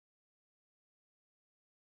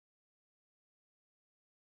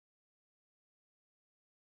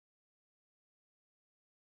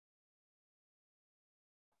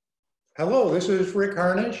Hello, this is Rick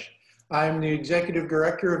Harnish. I'm the Executive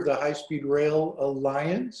Director of the High Speed Rail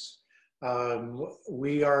Alliance.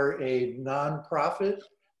 We are a nonprofit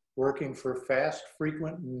working for fast,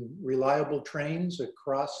 frequent, and reliable trains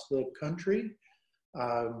across the country.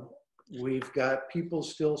 We've got people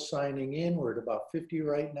still signing in. We're at about 50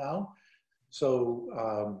 right now.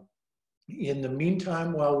 So in the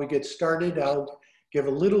meantime, while we get started, I'll give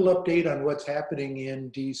a little update on what's happening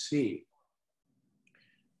in DC.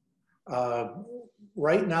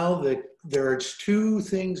 Right now, there's two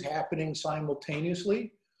things happening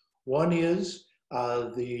simultaneously. One is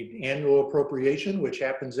the annual appropriation, which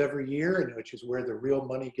happens every year and which is where the real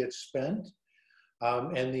money gets spent.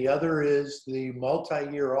 And the other is the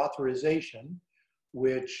multi-year authorization,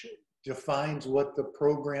 which defines what the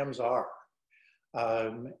programs are.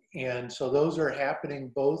 And so those are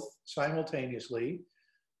happening both simultaneously.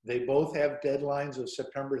 They both have deadlines of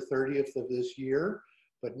September 30th of this year,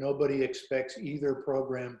 but nobody expects either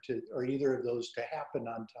program or either of those to happen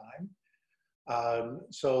on time.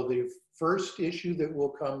 So the first issue that will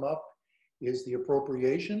come up is the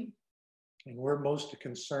appropriation, and we're most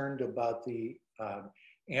concerned about the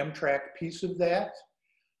Amtrak piece of that.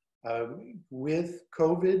 With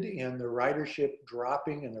COVID and the ridership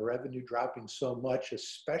dropping and the revenue dropping so much,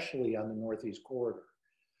 especially on the Northeast corridor,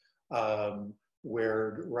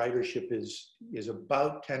 where ridership is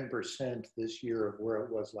about 10% this year of where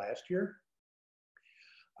it was last year.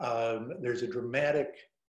 There's a dramatic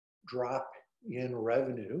drop in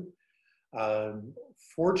revenue.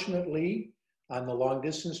 Fortunately, on the long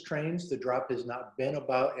distance trains, the drop has not been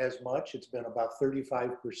about as much. It's been about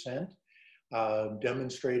 35%,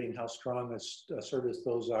 demonstrating how strong a service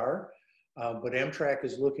those are. But Amtrak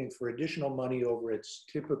is looking for additional money over its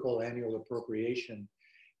typical annual appropriation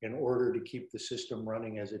in order to keep the system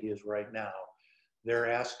running as it is right now. They're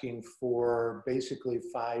asking for basically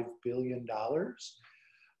 $5 billion.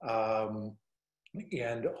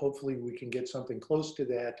 And hopefully we can get something close to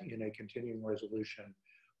that in a continuing resolution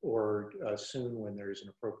or soon when there's an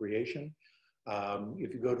appropriation.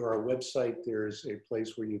 If you go to our website, there's a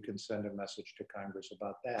place where you can send a message to Congress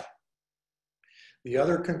about that. The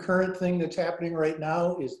other concurrent thing that's happening right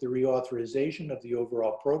now is the reauthorization of the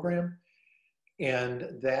overall program.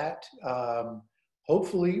 And that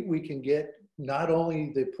hopefully we can get not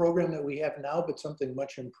only the program that we have now, but something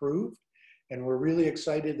much improved. And we're really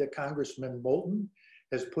excited that Congressman Moulton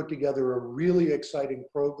has put together a really exciting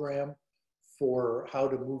program for how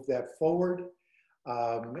to move that forward.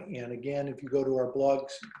 And again, if you go to our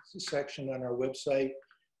blogs section on our website,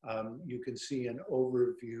 you can see an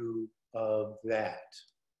overview of that.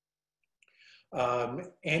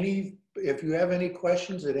 If you have any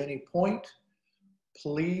questions at any point,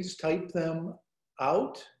 please type them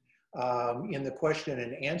out in the question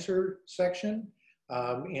and answer section.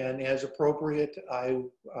 And as appropriate, I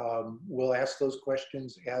will ask those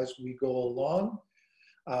questions as we go along.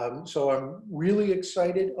 So I'm really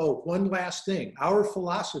excited. Oh, one last thing. Our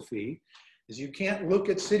philosophy is you can't look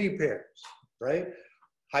at city pairs, right?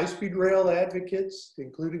 High-speed rail advocates,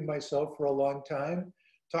 including myself for a long time,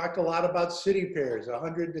 talked a lot about city pairs,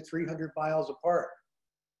 100 to 300 miles apart.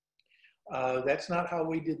 That's not how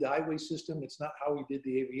we did the highway system. It's not how we did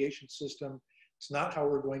the aviation system. It's not how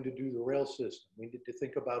we're going to do the rail system. We need to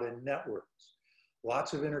think about in networks,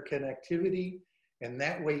 lots of interconnectivity, and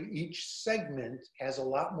that way each segment has a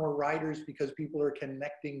lot more riders because people are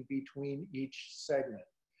connecting between each segment.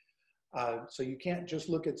 So you can't just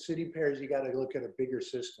look at city pairs, you got to look at a bigger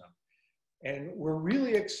system. And we're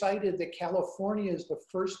really excited that California is the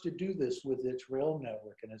first to do this with its rail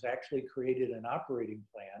network and has actually created an operating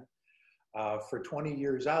plan for 20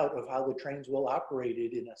 years out of how the trains will operate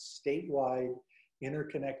it in a statewide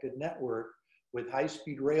interconnected network with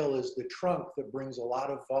high-speed rail as the trunk that brings a lot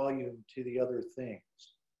of volume to the other things.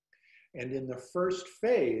 And in the first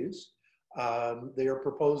phase, they are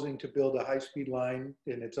proposing to build a high-speed line,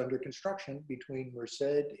 and it's under construction, between Merced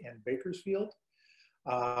and Bakersfield.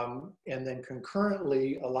 And then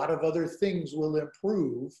concurrently, a lot of other things will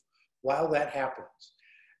improve while that happens.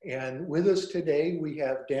 And with us today, we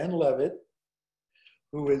have Dan Leavitt,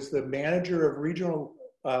 who is the manager of regional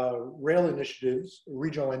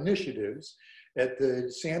regional initiatives at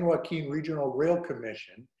the San Joaquin Regional Rail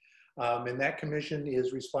Commission. And that commission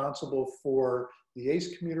is responsible for the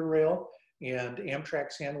ACE commuter rail and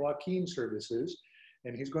Amtrak San Joaquin services.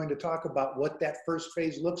 And he's going to talk about what that first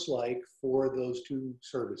phase looks like for those two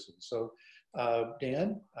services. So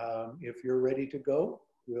Dan, if you're ready to go,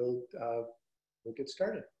 we'll get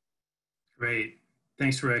started. Great,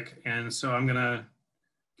 thanks Rick. And so I'm gonna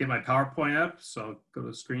get my PowerPoint up. So go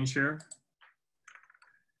to screen share.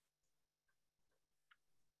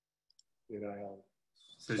 Did I?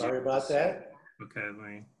 Says Sorry you, about that. okay, let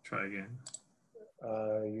me try again.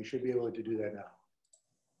 You should be able to do that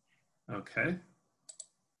now. Okay.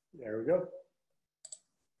 There we go.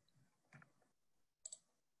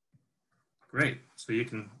 Great. So you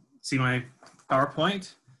can see my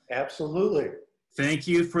PowerPoint. Absolutely. Thank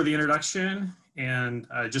you for the introduction. And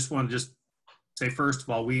I just want to say first of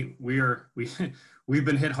all, we've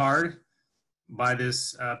been hit hard by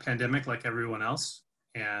this pandemic like everyone else.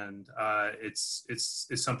 And it's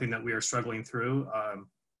something that we are struggling through.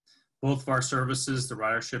 Both of our services, the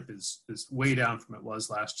ridership is way down from it was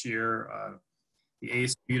last year. The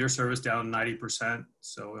ACE commuter service down 90%,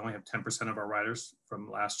 so we only have 10% of our riders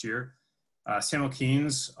from last year. San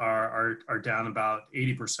Joaquins are down about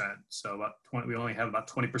 80%, so about 20, we only have about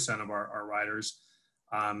 20% of our riders.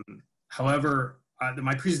 However,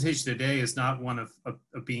 my presentation today is not one of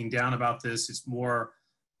being down about this. It's more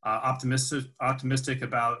optimistic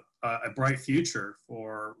about a bright future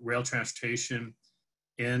for rail transportation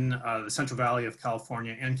in the Central Valley of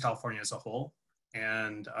California and California as a whole,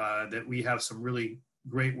 and that we have some really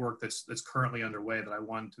great work that's currently underway that I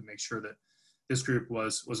wanted to make sure that this group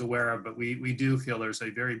was aware of. But we do feel there's a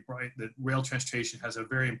very bright, that rail transportation has a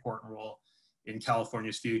very important role in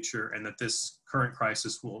California's future, and that this current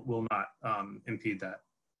crisis will not impede that.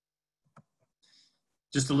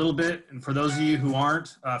 Just a little bit, and for those of you who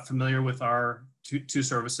aren't familiar with our two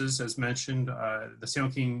services, as mentioned, the San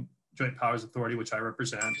Joaquin Joint Powers Authority, which I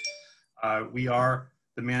represent, we are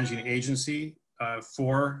the managing agency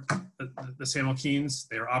for the San Joaquins.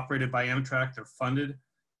 They are operated by Amtrak. They're funded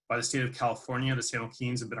by the state of California. The San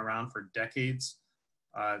Joaquins have been around for decades.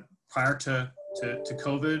 Prior to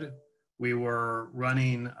COVID, we were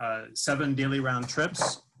running 7 daily round trips.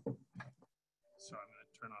 So I'm going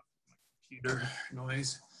to turn off my computer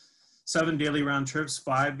noise. 7 daily round trips,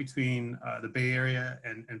 5 between the Bay Area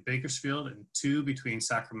and Bakersfield, and 2 between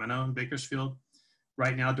Sacramento and Bakersfield.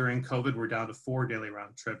 Right now during COVID, we're down to 4 daily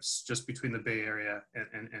round trips just between the Bay Area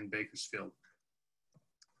and Bakersfield.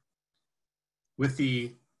 With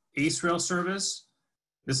the ACE Rail service,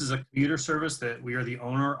 this is a commuter service that we are the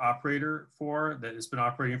owner operator for, that has been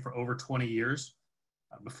operating for over 20 years.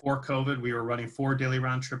 Before COVID, we were running 4 daily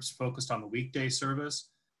round trips focused on the weekday service.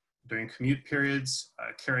 During commute periods,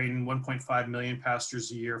 carrying 1.5 million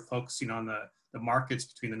passengers a year, focusing on the markets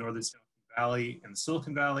between the Northern Silicon Valley and the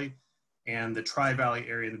Silicon Valley, and the Tri-Valley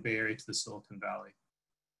area and the Bay Area to the Silicon Valley.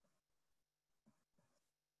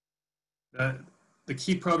 The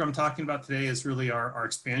key program I'm talking about today is really our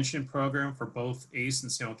expansion program for both ACE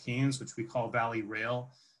and San Joaquins, which we call Valley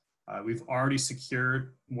Rail. We've already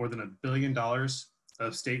secured more than $1 billion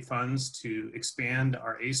of state funds to expand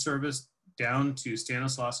our ACE service down to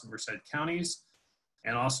Stanislaus and Merced counties,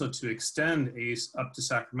 and also to extend ACE up to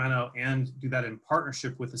Sacramento, and do that in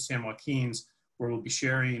partnership with the San Joaquins, where we'll be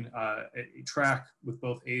sharing a track with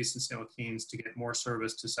both ACE and San Joaquins to get more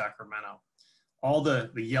service to Sacramento. All the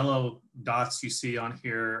yellow dots you see on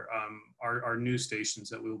here are new stations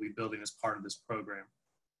that we will be building as part of this program.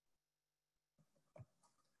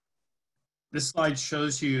 This slide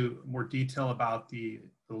shows you more detail about the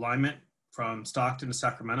alignment from Stockton to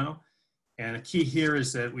Sacramento. And a key here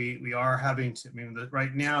is that we are having to,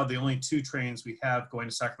 right now, the only 2 trains we have going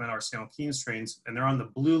to Sacramento are San Joaquins trains, and they're on the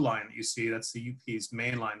blue line that you see. That's the UP's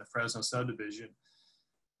main line, the Fresno subdivision.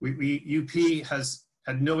 UP has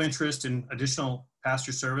had no interest in additional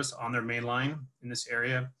passenger service on their main line in this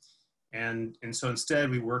area. And so instead,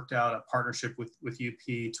 we worked out a partnership with UP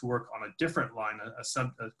to work on a different line,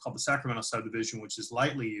 called the Sacramento subdivision, which is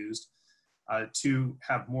lightly used, to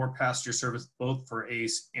have more passenger service both for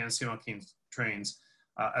ACE and San Joaquin trains.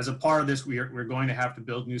 As a part of this, we're going to have to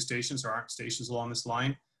build new stations. There aren't stations along this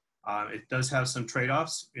line. It does have some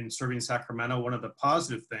trade-offs in serving Sacramento. One of the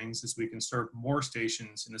positive things is we can serve more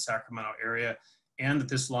stations in the Sacramento area, and that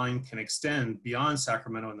this line can extend beyond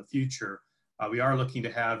Sacramento in the future. We are looking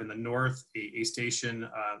to have in the north a station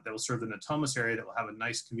that will serve the Natomas area that will have a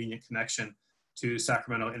nice convenient connection to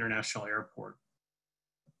Sacramento International Airport.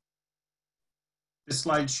 This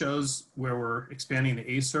slide shows where we're expanding the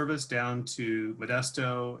ACE service down to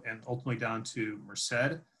Modesto and ultimately down to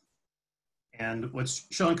Merced. And what's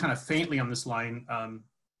shown kind of faintly on this line,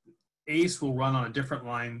 ACE will run on a different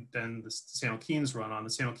line than the San Joaquins run on.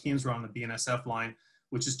 The San Joaquins run on the BNSF line,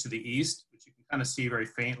 which is to the east, which you can kind of see very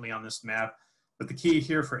faintly on this map. But the key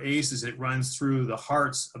here for ACE is it runs through the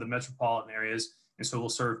hearts of the metropolitan areas. And so we'll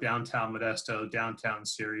serve downtown Modesto, downtown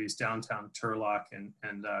Ceres, downtown Turlock, and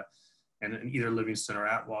either Livingston or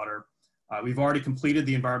Atwater. We've already completed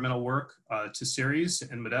the environmental work to Ceres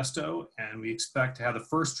and Modesto, and we expect to have the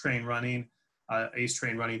first train running, ACE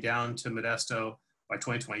train running down to Modesto by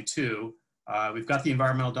 2022. We've got the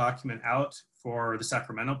environmental document out for the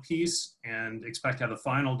Sacramento piece and expect to have the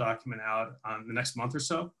final document out the next month or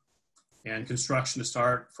so, and construction to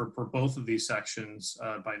start for both of these sections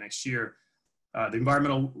by next year. The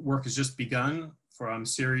environmental work has just begun from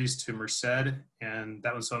Ceres to Merced, and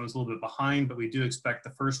that one's a little bit behind, but we do expect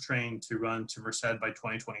the first train to run to Merced by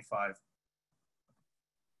 2025.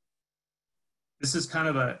 This is kind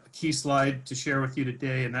of a key slide to share with you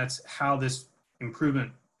today, and that's how this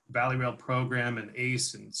improvement Valley Rail program and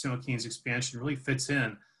ACE and San Joaquin's expansion really fits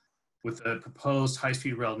in with the proposed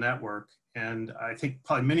high-speed rail network. And I think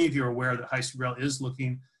probably many of you are aware that high-speed rail is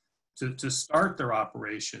looking to start their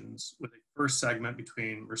operations with a first segment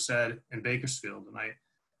between Merced and Bakersfield. And while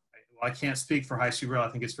I can't speak for high-speed rail, I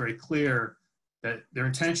think it's very clear that their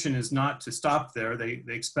intention is not to stop there. They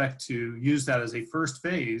expect to use that as a first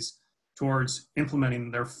phase towards implementing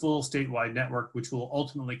their full statewide network, which will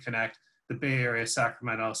ultimately connect the Bay Area,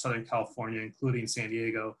 Sacramento, Southern California, including San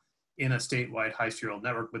Diego, in a statewide high-speed rail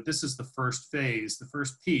network. But this is the first phase, the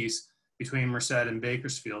first piece between Merced and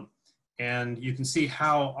Bakersfield. And you can see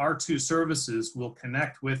how our two services will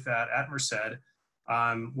connect with that at Merced,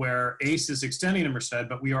 where ACE is extending to Merced,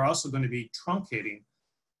 but we are also going to be truncating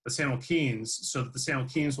the San Joaquins so that the San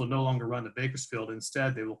Joaquins will no longer run to Bakersfield.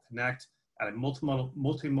 Instead, they will connect at a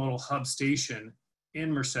multimodal hub station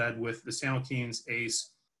in Merced with the San Joaquins,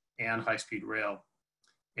 ACE, and high-speed rail.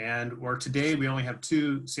 And where today we only have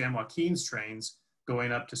 2 San Joaquins trains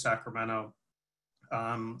going up to Sacramento,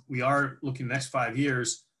 we are looking the next 5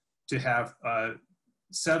 years to have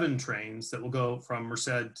 7 trains that will go from Merced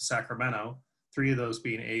to Sacramento, 3 of those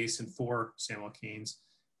being ACE and 4 San Joaquins.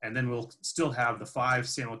 And then we'll still have the 5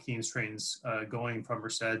 San Joaquins trains going from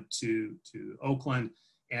Merced to Oakland,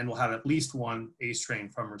 and we'll have at least 1 ACE train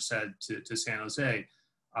from Merced to San Jose.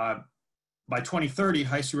 By 2030,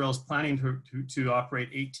 High-Speed Rail is planning to operate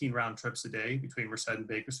 18 round trips a day between Merced and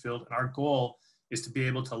Bakersfield. And our goal is to be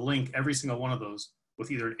able to link every single one of those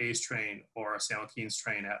with either an ACE train or a San Joaquins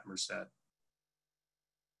train at Merced.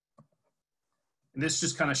 And this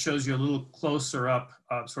just kind of shows you a little closer up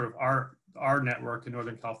sort of our network in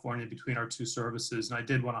Northern California between our 2 services. And I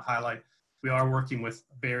did want to highlight, we are working with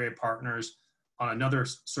Bay Area partners on another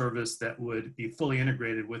service that would be fully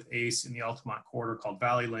integrated with ACE in the Altamont corridor called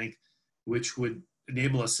Valley Link, which would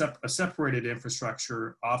enable a separated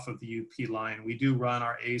infrastructure off of the UP line. We do run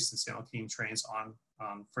our ACE and San Joaquin trains on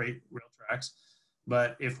freight rail tracks,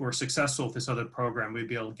 but if we're successful with this other program, we'd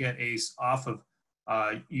be able to get ACE off of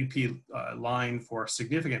UP line for a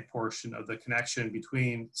significant portion of the connection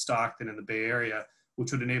between Stockton and the Bay Area,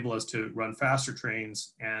 which would enable us to run faster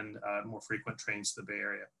trains and more frequent trains to the Bay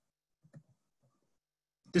Area.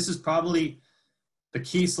 This is probably the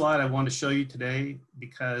key slide I want to show you today,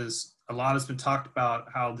 because a lot has been talked about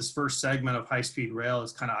how this first segment of high-speed rail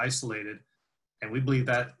is kind of isolated. And we believe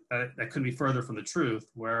that couldn't be further from the truth,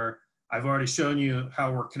 where I've already shown you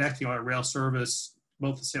how we're connecting our rail service,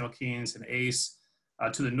 both the San Joaquins and ACE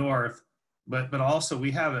to the north, but also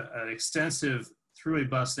we have an extensive throughway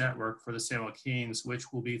bus network for the San Joaquins,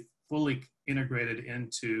 which will be fully integrated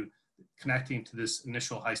into connecting to this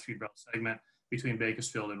initial high-speed rail segment between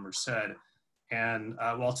Bakersfield and Merced. And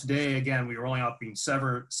while today, again, we were only operating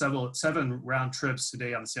 7 round trips a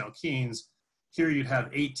day on the San Joaquins, here you'd have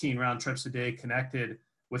 18 round trips a day connected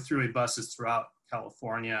with throughway buses throughout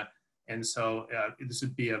California. And so this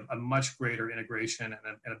would be a much greater integration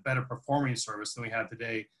and a better performing service than we have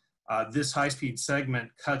today. This high-speed segment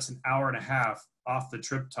cuts an hour and a half off the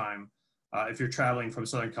trip time if you're traveling from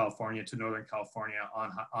Southern California to Northern California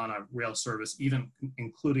on a rail service, even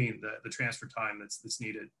including the transfer time that's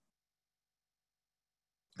needed.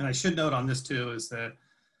 And I should note on this too is that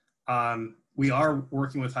we are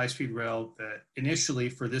working with high-speed rail that initially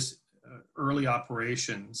for this early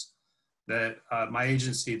operations that my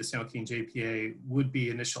agency, the San Joaquin JPA, would be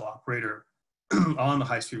initial operator on the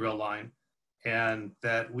high-speed rail line, and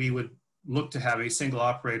that we would look to have a single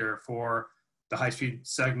operator for the high-speed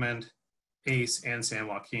segment, ACE, and San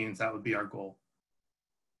Joaquin. That would be our goal.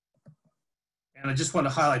 And I just want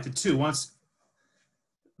to highlight the two. Once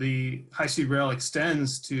the high-speed rail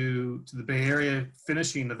extends to the Bay Area,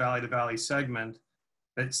 finishing the valley-to-valley segment,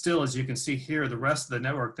 that still, as you can see here, the rest of the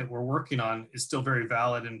network that we're working on is still very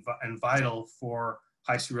valid and vital for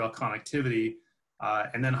high-speed rail connectivity.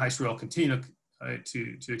 And then high-speed rail continue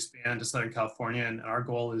to expand to Southern California. And our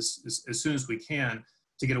goal is as soon as we can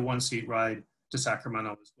to get a one-seat ride to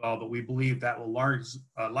Sacramento as well. But we believe that will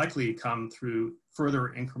likely come through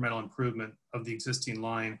further incremental improvement of the existing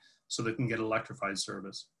line so they can get electrified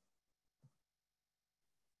service.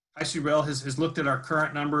 High-speed rail has looked at our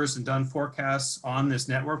current numbers and done forecasts on this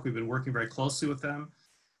network. We've been working very closely with them.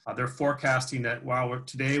 They're forecasting that while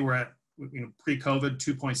today we're at pre-COVID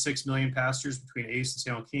 2.6 million passengers between ACE and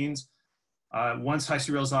San Joaquins, once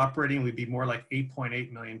high-speed rail is operating, we'd be more like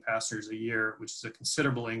 8.8 million passengers a year, which is a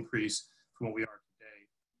considerable increase from what we are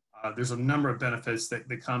today. There's a number of benefits that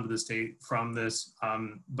come to the state from this,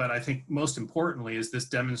 but I think most importantly is this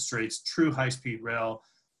demonstrates true high-speed rail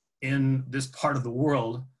in this part of the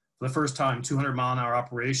world for the first time, 200-mile-an-hour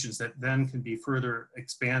operations that then can be further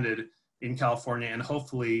expanded in California and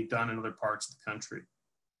hopefully done in other parts of the country.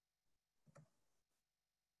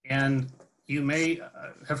 And you may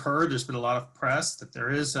have heard, there's been a lot of press that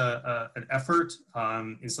there is an effort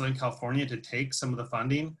in Southern California to take some of the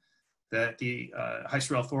funding that the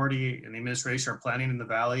High-Speed Rail Authority and the administration are planning in the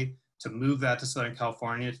Valley to move that to Southern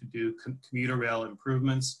California to do commuter rail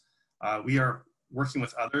improvements. We are working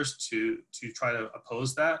with others to try to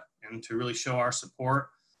oppose that and to really show our support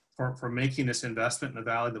for making this investment in the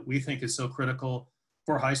Valley that we think is so critical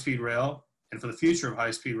for high-speed rail and for the future of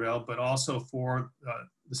high-speed rail, but also for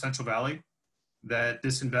the Central Valley, that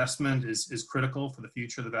this investment is critical for the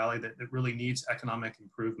future of the Valley, that it really needs economic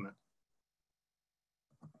improvement.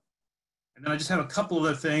 And then I just have a couple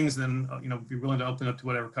other things, then be willing to open up to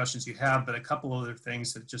whatever questions you have, but a couple other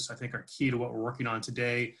things that just I think are key to what we're working on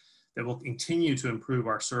today that will continue to improve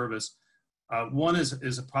our service. One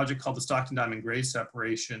is a project called the Stockton Diamond grade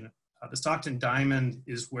separation. The Stockton Diamond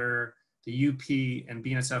is where the UP and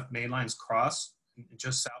BNSF main lines cross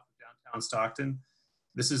just south of downtown Stockton.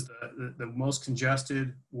 This is the most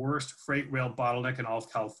congested, worst freight rail bottleneck in all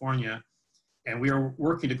of California. And we are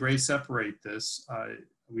working to grade separate this.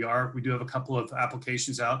 We do have a couple of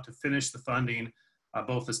applications out to finish the funding,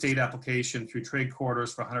 both the state application through trade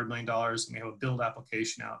corridors for $100 million, and we have a build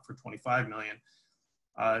application out for $25 million.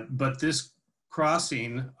 But this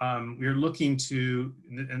crossing, we're looking to,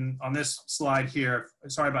 and on this slide here,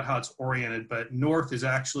 sorry about how it's oriented, but north is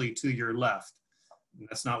actually to your left.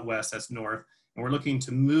 That's not west, that's north. And we're looking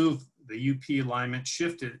to move the UP alignment,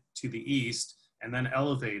 shift it to the east, and then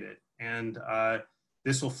elevate it. And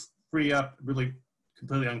this will free up, really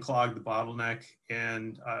completely unclog the bottleneck,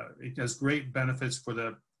 and it has great benefits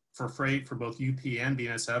for freight for both UP and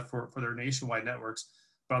BNSF for their nationwide networks.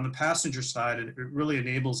 But on the passenger side, it really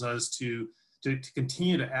enables us to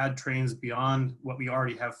continue to add trains beyond what we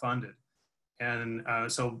already have funded. And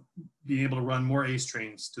so being able to run more ACE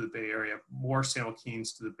trains to the Bay Area, more San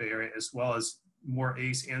Joaquins to the Bay Area, as well as more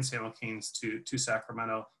ACE and San Joaquins to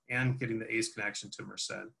Sacramento, and getting the ACE connection to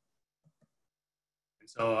Merced. And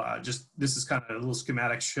so this is kind of a little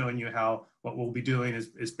schematic showing you how what we'll be doing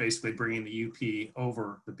is basically bringing the UP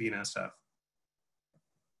over the BNSF.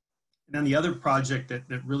 And then the other project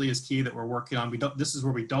that really is key that we're working on, this is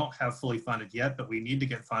where we don't have fully funded yet, but we need to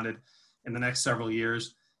get funded in the next several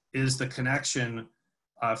years, is the connection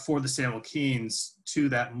for the San Joaquins to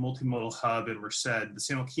that multimodal hub in Merced. The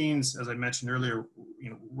San Joaquins, as I mentioned earlier,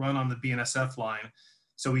 run on the BNSF line.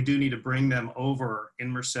 So we do need to bring them over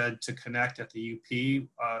in Merced to connect at the UP,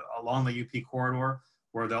 along the UP corridor,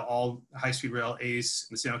 where they'll all high-speed rail, ACE,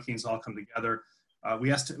 and the San Joaquins all come together.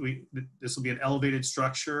 This will be an elevated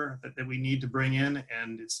structure that we need to bring in,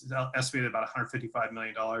 and it's estimated about $155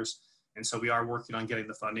 million. And so we are working on getting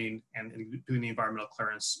the funding and doing the environmental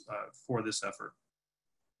clearance for this effort.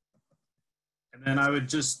 And then I would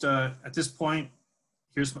just, at this point,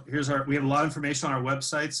 we have a lot of information on our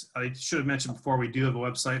websites. I should have mentioned before, we do have a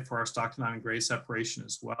website for our Stockton Diamond grade separation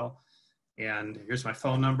as well. And here's my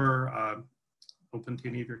phone number, open to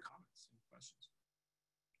any of your comments and questions.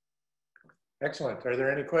 Excellent. Are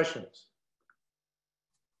there any questions?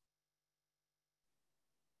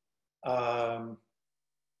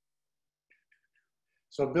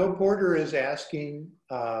 So Bill Porter is asking,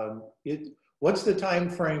 what's the time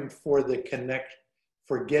frame for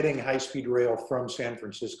for getting high-speed rail from San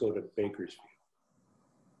Francisco to Bakersfield?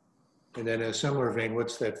 And then in a similar vein,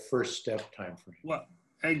 what's that first step time frame? Well,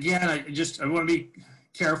 again, I want to be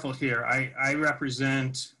careful here. I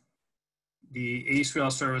represent the ACE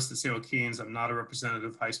rail service, the San Joaquins. I'm not a representative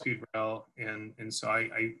of high-speed rail, and so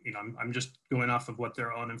I'm just going off of what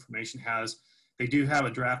their own information has. They do have a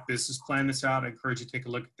draft business plan that's out. I encourage you to take a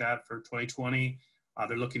look at that for 2020.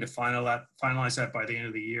 They're looking to finalize that by the end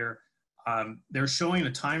of the year. They're showing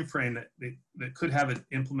a time frame that could have it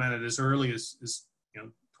implemented as early as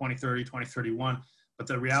 2030, 2031. But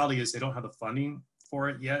the reality is they don't have the funding for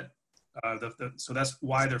it yet. So that's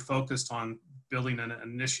why they're focused on building an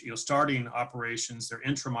initial, starting operations, their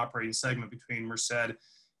interim operating segment between Merced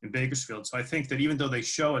and Bakersfield. So I think that even though they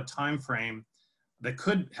show a time frame that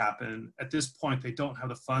could happen, at this point they don't have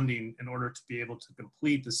the funding in order to be able to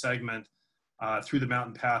complete the segment through the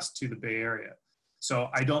Mountain Pass to the Bay Area. So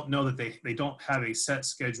I don't know that they don't have a set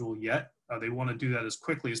schedule yet. They want to do that as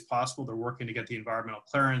quickly as possible. They're working to get the environmental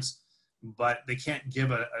clearance, but they can't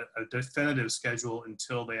give a definitive schedule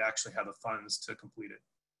until they actually have the funds to complete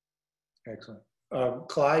it. Excellent.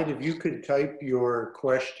 Clyde, if you could type your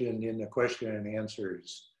question in the question and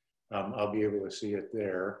answers, I'll be able to see it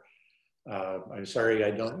there. I'm sorry,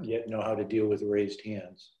 I don't yet know how to deal with raised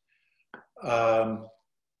hands.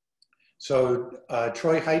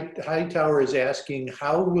 Troy Hightower is asking,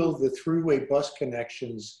 how will the throughway bus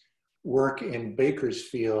connections work in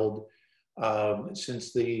Bakersfield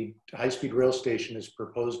since the high-speed rail station is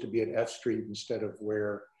proposed to be at F Street instead of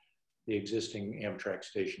where the existing Amtrak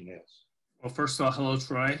station is? Well, first of all, hello,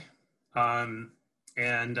 Troy.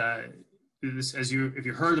 This, if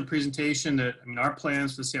you heard the presentation, that our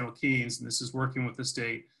plans for the San Joaquins, and this is working with the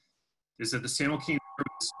state, is that the San Joaquin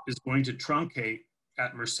service is going to truncate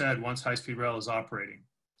at Merced once high-speed rail is operating.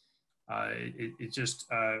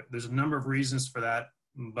 There's a number of reasons for that,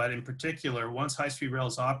 but in particular, once high-speed rail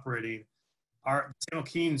is operating, our San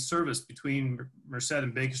Joaquin service between Merced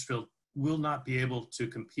and Bakersfield will not be able to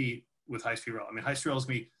compete with high-speed rail. High-speed rail is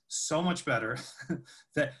going to be so much better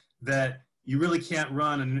that you really can't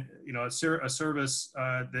run a service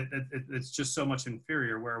that's just so much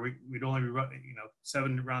inferior, where we'd only be running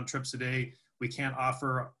 7 round trips a day. We can't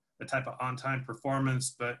offer the type of on-time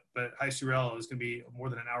performance, but high-speed rail is going to be more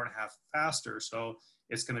than an hour and a half faster. So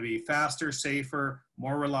it's going to be faster, safer,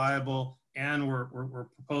 more reliable, and we're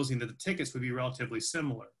proposing that the tickets would be relatively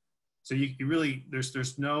similar. So you really,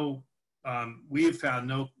 there's no, we have found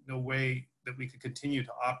no way that we could continue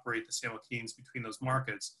to operate the San Joaquins between those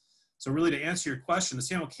markets. So really, to answer your question, the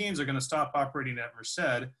San Joaquins are going to stop operating at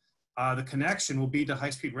Merced. The connection will be to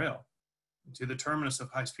high-speed rail, to the terminus of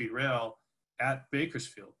high-speed rail at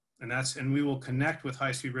Bakersfield. And we will connect with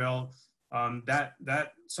high-speed rail. That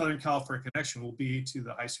Southern California connection will be to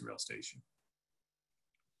the high-speed rail station.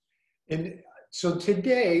 And so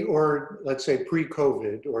today, or let's say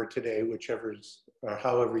pre-COVID, or today, or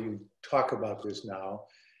however you talk about this now,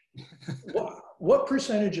 what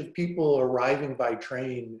percentage of people arriving by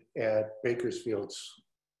train at Bakersfield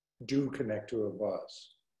do connect to a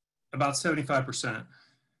bus? About 75%.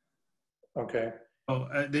 Okay. Oh,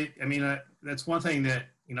 that's one thing that,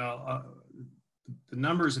 the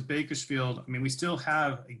numbers at Bakersfield, we still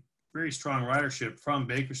have a very strong ridership from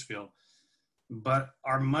Bakersfield, but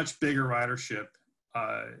our much bigger ridership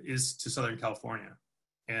is to Southern California.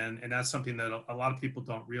 And that's something that a lot of people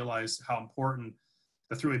don't realize, how important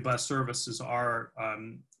the throughway bus services are.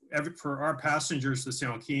 For our passengers, the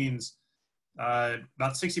San Joaquins,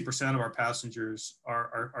 about 60% of our passengers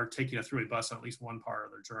are taking a throughway bus on at least one part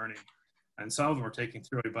of their journey. And some of them are taking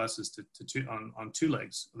throughway buses on 2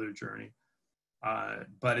 legs of their journey.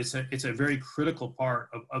 But it's a very critical part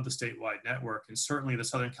of the statewide network. And certainly the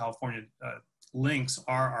Southern California links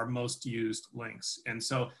are our most used links. And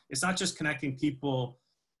so it's not just connecting people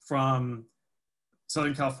from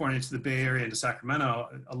Southern California to the Bay Area and to Sacramento.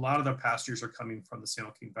 A lot of their passengers are coming from the San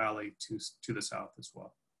Joaquin Valley to the south as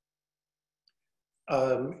well.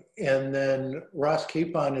 And then Ross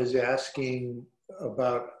Capon is asking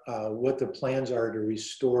about what the plans are to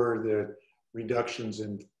restore the reductions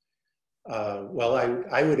in, well,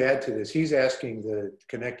 I would add to this, he's asking the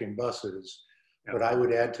connecting buses, yeah. But I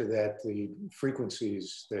would add to that the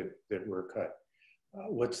frequencies that were cut.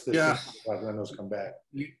 What's the yeah. about when those come back?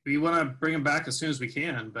 We want to bring them back as soon as we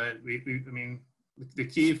can, but the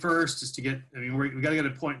key first is to get, we got to get a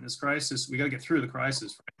point in this crisis. We got to get through the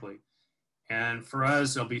crisis, frankly. And for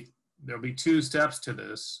us, there'll be 2 steps to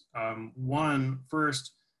this. One,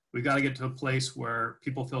 first, we got to get to a place where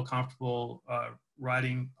people feel comfortable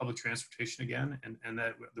riding public transportation again, and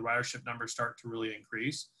that the ridership numbers start to really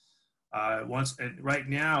increase. Right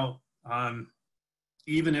now,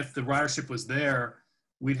 even if the ridership was there,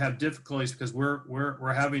 we'd have difficulties because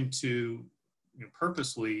we're having to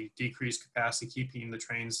purposely decrease capacity, keeping the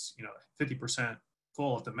trains 50%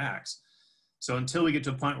 full at the max. So until we get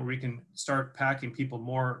to a point where we can start packing people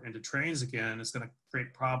more into trains again, it's going to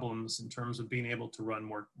create problems in terms of being able to run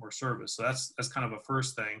more service. So that's kind of a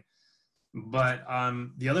first thing. But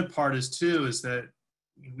the other part is that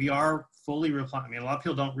we are fully replying. A lot of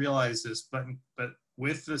people don't realize this, but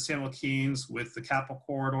with the San Joaquins, with the Capital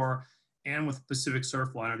Corridor, and with Pacific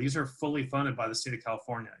Surfliner, these are fully funded by the state of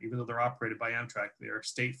California. Even though they're operated by Amtrak, they are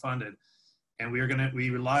state funded, and we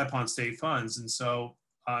rely upon state funds. And so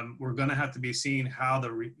we're going to have to be seeing how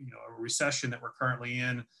the recession that we're currently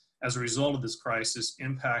in as a result of this crisis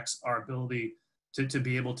impacts our ability to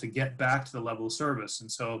be able to get back to the level of service.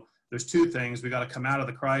 And so there's 2 things. We got to come out of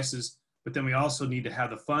the crisis but then we also need to have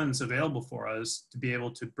the funds available for us to be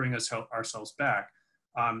able to bring us ourselves back.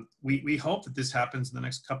 We hope that this happens in the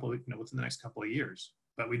next couple of, within the next couple of years,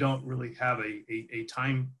 but we don't really have a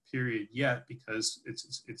time period yet because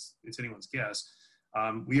it's anyone's guess.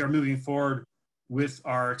 We are moving forward with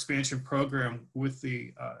our expansion program with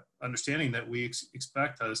the understanding that we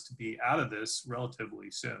expect us to be out of this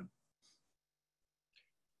relatively soon.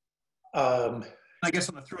 I guess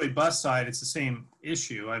on the throughway bus side, it's the same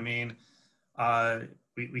issue. I mean,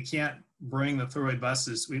 we can't bring the throughway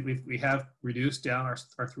buses. We have reduced down our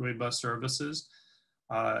throughway bus services,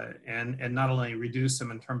 and not only reduced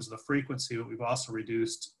them in terms of the frequency, but we've also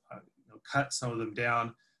reduced, cut some of them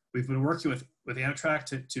down. We've been working with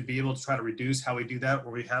Amtrak to be able to try to reduce how we do that,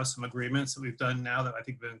 where we have some agreements that we've done now that I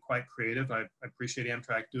think have been quite creative. I appreciate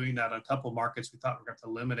Amtrak doing that on a couple of markets. We thought we were going to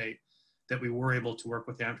eliminate that. We were able to work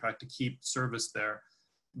with Amtrak to keep service there,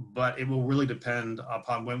 but it will really depend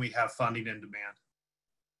upon when we have funding and demand.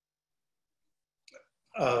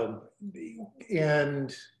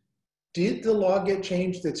 And did the law get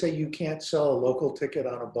changed that say you can't sell a local ticket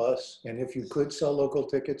on a bus? And if you could sell local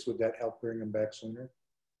tickets, would that help bring them back sooner?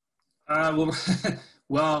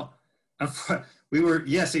 Well,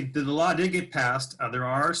 yes, the law did get passed. There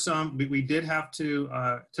are some, we did have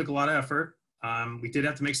to, took a lot of effort. We did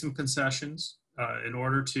have to make some concessions in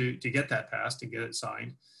order to get that passed, to get it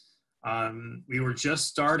signed. We were just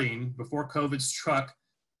starting, before COVID struck,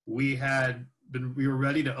 we were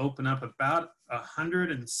ready to open up about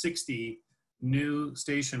 160 new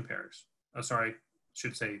station pairs. Oh, sorry, I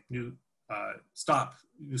should say new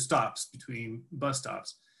stops between bus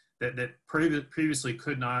stops that previously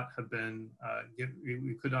could not have been,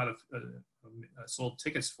 we could not have sold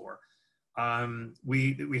tickets for.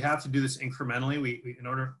 We have to do this incrementally.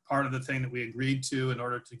 Part of the thing that we agreed to in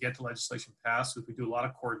order to get the legislation passed was we do a lot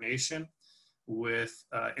of coordination with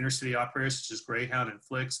intercity operators such as Greyhound and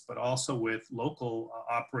Flix, but also with local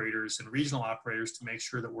operators and regional operators to make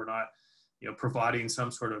sure that we're not, providing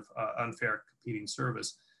some sort of unfair competing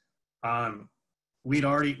service. We've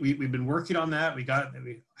been working on that. We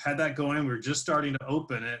had that going. We were just starting to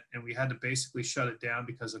open it, and we had to basically shut it down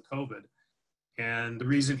because of COVID. And the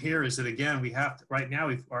reason here is that, again, we have to, right now,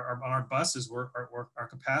 on our buses, our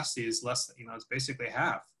capacity is less than, it's basically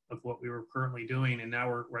half of what we were currently doing, and now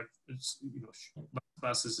we're at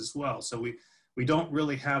buses as well. So we don't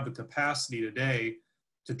really have the capacity today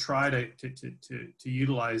to try to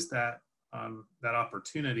utilize that that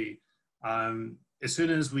opportunity. As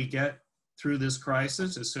soon as we get through this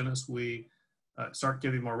crisis, as soon as we start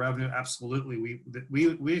giving more revenue, absolutely,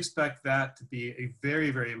 we expect that to be a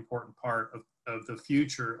very, very important part of the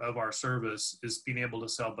future of our service, is being able to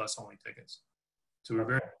sell bus-only tickets. So we're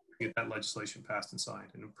very happy to get that legislation passed and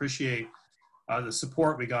signed, and appreciate the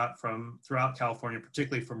support we got from throughout California,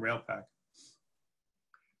 particularly from RailPAC.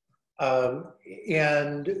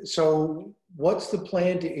 And so what's the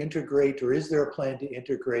plan to integrate, or is there a plan to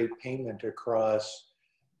integrate payment across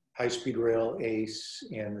high-speed rail, ACE,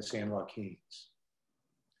 and the San Joaquins?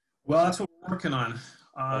 Well, that's what we're working on.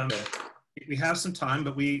 Okay. We have some time,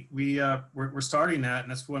 but we're starting that,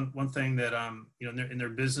 and that's one thing that in their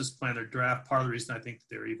business plan, their draft. Part of the reason I think that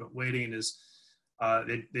they're even waiting is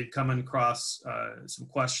they'd come across some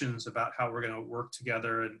questions about how we're going to work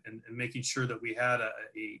together and making sure that we had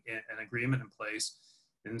an agreement in place.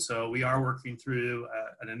 And so we are working through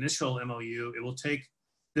an initial MOU.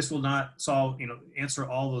 This will not solve, answer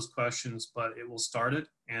all those questions, but it will start it,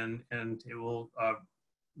 and it will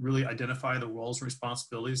really identify the roles and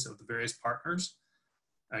responsibilities of the various partners,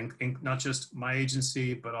 and not just my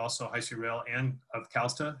agency, but also High Speed Rail and of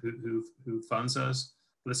CalSTA, who funds us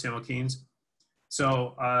for the San Joaquins.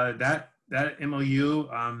 So that MOU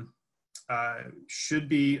should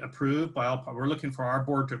be approved by all. We're looking for our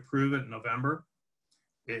board to approve it in November.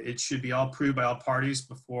 It should be all approved by all parties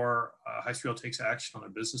before High Speed Rail takes action on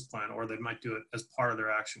their business plan, or they might do it as part of their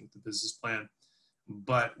action with the business plan.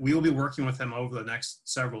 But we will be working with them over the next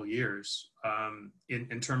several years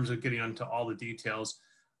in terms of getting into all the details.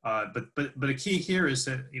 But a key here is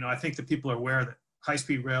that, I think that people are aware that High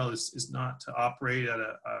Speed Rail is not to operate at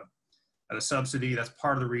a subsidy. That's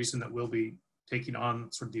part of the reason that we'll be taking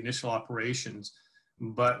on sort of the initial operations.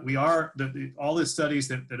 But we are, all the studies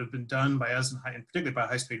that have been done by us, and particularly by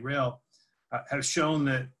High Speed Rail, have shown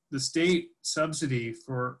that the state subsidy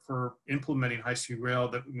for implementing High Speed Rail,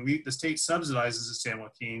 that the state subsidizes the San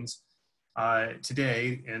Joaquins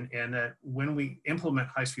today, and that when we implement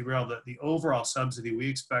High Speed Rail, that the overall subsidy we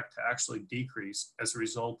expect to actually decrease as a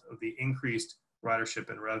result of the increased ridership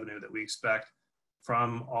and revenue that we expect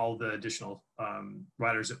from all the additional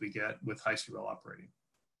riders that we get with High Speed Rail operating.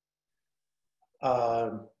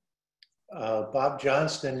 Bob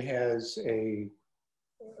Johnston has a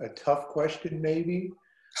tough question, maybe.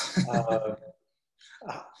 Uh,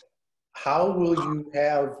 how will you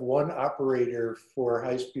have one operator for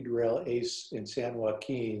high-speed rail ACE in San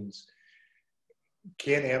Joaquins?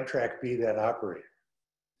 Can Amtrak be that operator?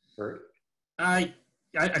 Or, I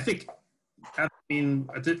think, I mean,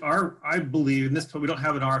 I believe in this, we don't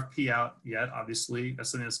have an RFP out yet, obviously,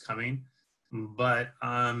 that's something that's coming, but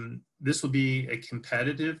this will be a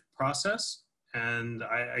competitive process, and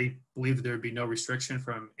I believe there would be no restriction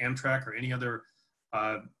from Amtrak or any other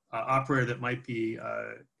operator that might be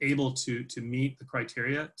able to meet the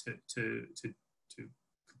criteria to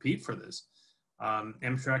compete for this.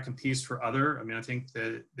 Amtrak competes for other, I mean, I think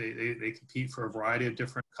that they compete for a variety of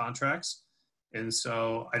different contracts. And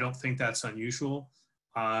so I don't think that's unusual,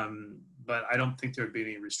 but I don't think there would be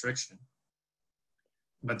any restriction.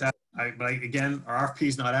 But again, our RFP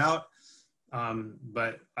is not out,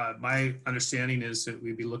 but my understanding is that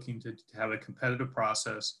we'd be looking to have a competitive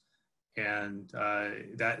process. And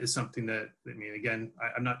that is something that, I mean, again,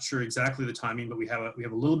 I'm not sure exactly the timing, but we have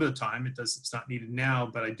a little bit of time. It's not needed now,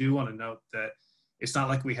 but I do want to note that it's not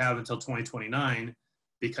like we have until 2029,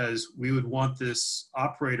 because we would want this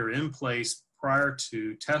operator in place prior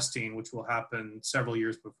to testing, which will happen several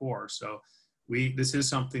years before. So this is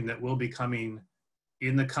something that will be coming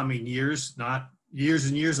in the coming years, not years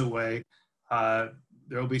and years away. There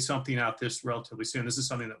will be something out this relatively soon. This is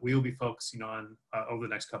something that we will be focusing on over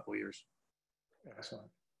the next couple of years. excellent.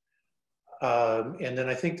 And then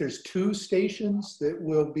I think there's 2 stations that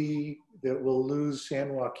will lose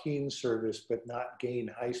San Joaquin service but not gain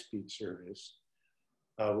high-speed service.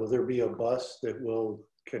 Will there be a bus that will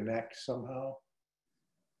connect somehow?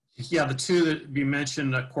 Yeah, the 2 that you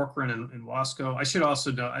mentioned, Corcoran and Wasco. I should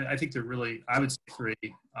also know, I think they're really, I would say 3,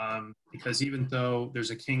 because even though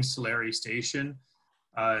there's a Kings Tulare station,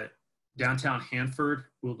 downtown Hanford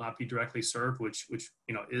will not be directly served, which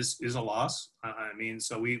you know is a loss. I mean,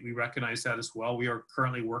 so we recognize that as well. We are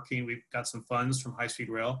currently working. We've got some funds from High Speed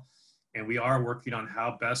Rail, and we are working on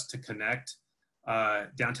how best to connect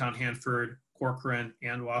downtown Hanford, Corcoran,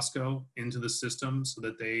 and Wasco into the system so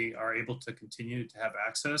that they are able to continue to have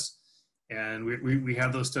access. And we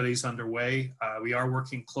have those studies underway. We are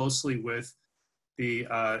working closely with the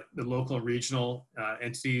local regional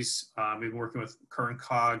entities. We've been working with Kern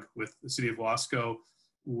Cog, with the city of Wasco,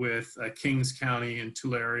 with Kings County and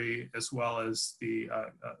Tulare, as well as the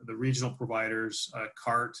regional providers,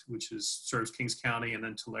 CART, which serves Kings County, and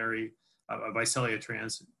then Tulare, Visalia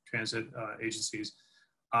Transit agencies.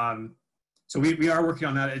 So we are working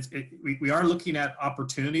on that. We are looking at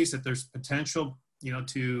opportunities that there's potential, you know,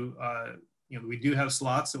 to, you know, we do have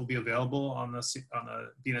slots that will be available on the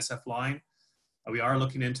BNSF line. We are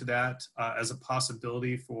looking into that as a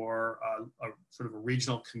possibility for a sort of a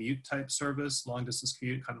regional commute type service, long distance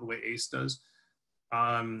commute, kind of the way ACE does.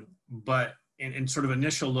 But in sort of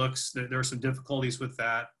initial looks, there are some difficulties with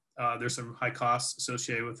that. There's some high costs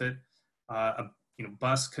associated with it. You know,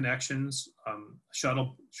 bus connections,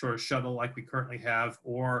 shuttle like we currently have,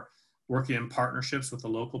 or working in partnerships with the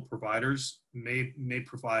local providers may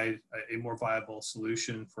provide a more viable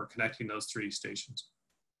solution for connecting those 3 stations.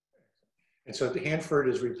 And so Hanford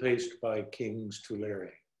is replaced by Kings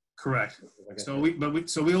Tulare. Correct. So we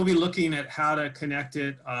will be looking at how to connect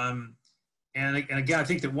it. And again, I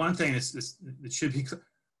think that one thing is it should be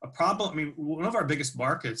a problem. I mean, one of our biggest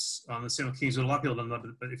markets on the San Joaquins, a lot of people don't know,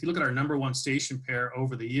 but if you look at our #1 station pair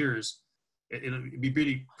over the years, it'd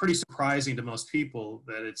be pretty surprising to most people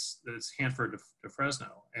that it's Hanford to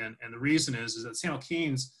Fresno. And the reason is that San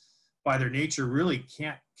Joaquins, by their nature, really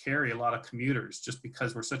can't carry a lot of commuters just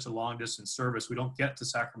because we're such a long distance service. We don't get to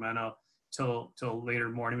Sacramento till later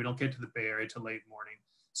morning. We don't get to the Bay Area till late morning.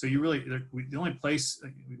 So we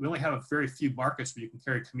only have a very few markets where you can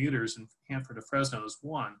carry commuters, and Hanford to Fresno is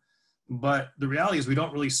one. But the reality is we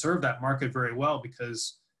don't really serve that market very well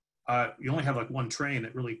because you only have like 1 train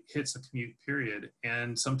that really hits a commute period.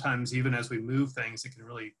 And sometimes even as we move things, it can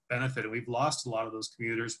really benefit. And we've lost a lot of those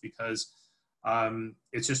commuters because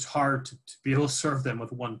it's just hard to be able to serve them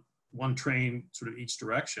with one train sort of each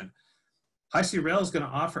direction. High-speed rail is going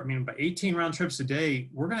to offer, I mean, by 18 round trips a day,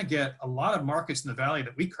 we're going to get a lot of markets in the valley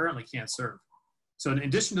that we currently can't serve. So in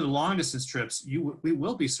addition to the long distance trips, we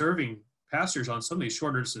will be serving passengers on some of these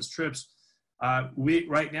shorter distance trips.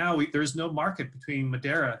 Right now, there's no market between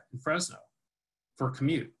Madera and Fresno for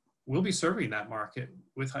commute. We'll be serving that market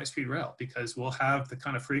with high-speed rail because we'll have the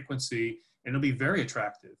kind of frequency and it'll be very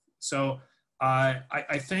attractive. So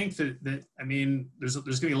I think that I mean, there's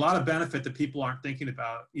going to be a lot of benefit that people aren't thinking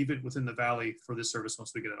about, even within the valley, for this service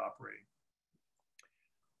once we get it operating.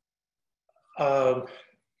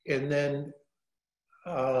 And then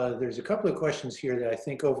there's a couple of questions here that I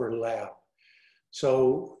think overlap.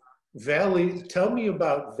 So tell me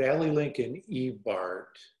about Valley Link and eBart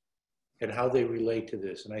and how they relate to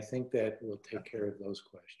this. And I think that will take care of those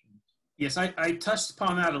questions. Yes, I touched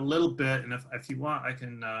upon that a little bit, and if you want, I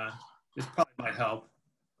can, this probably might help.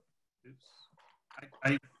 Oops.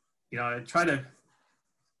 I try to,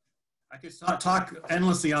 I could talk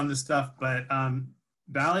endlessly on this stuff, but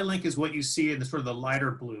Valley Link is what you see in the sort of the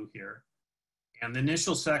lighter blue here. And the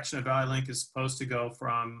initial section of Valley Link is supposed to go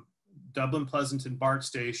from Dublin Pleasanton BART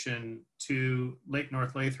station to Lake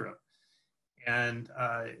North Lathrop. And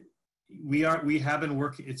we have been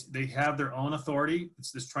working, they have their own authority.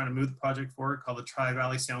 It's just trying to move the project forward, called the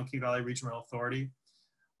Tri-Valley San Joaquin Valley Regional Authority.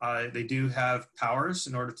 They do have powers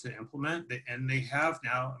in order to implement, and they have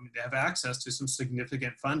now, I mean, they have access to some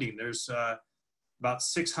significant funding. There's about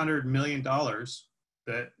 $600 million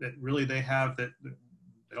that really they have, that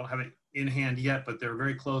they don't have it in hand yet, but they're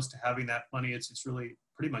very close to having that money. It's really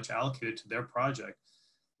pretty much allocated to their project.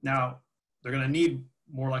 Now, they're going to need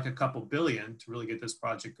more like a couple billion to really get this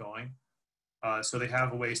project going. So they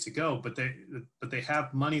have a ways to go, but they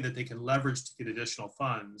have money that they can leverage to get additional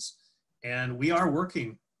funds. And we are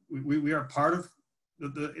working, we are part of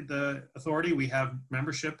the authority. We have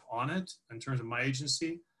membership on it in terms of my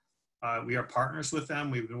agency. We are partners with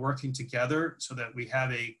them. We've been working together so that we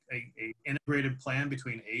have a integrated plan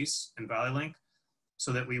between ACE and Valley Link,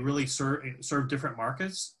 so that we really serve different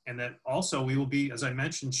markets, and that also we will be, as I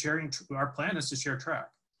mentioned, sharing. Our plan is to share track,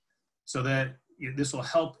 so that this will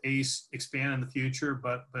help ACE expand in the future,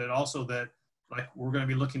 but also that, like, we're going to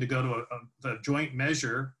be looking to go to the joint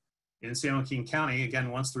measure in San Joaquin County again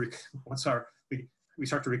once we start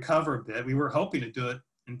to recover a bit. We were hoping to do it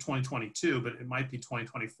in 2022, but it might be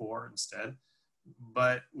 2024 instead.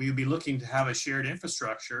 But we would be looking to have a shared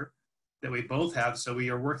infrastructure that we both have, so we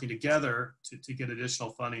are working together to get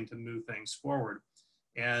additional funding to move things forward.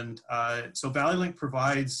 And so Valley Link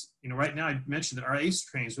provides, right now I mentioned that our ACE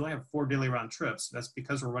trains, we only have 4 daily round trips. That's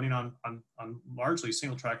because we're running on largely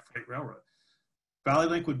single track freight railroad. Valley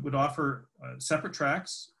Link would offer separate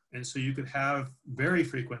tracks, and so you could have very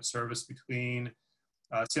frequent service between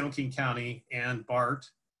San Joaquin County and BART,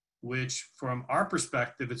 which from our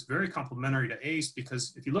perspective, it's very complementary to ACE,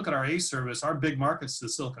 because if you look at our ACE service, our big markets to the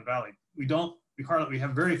Silicon Valley, we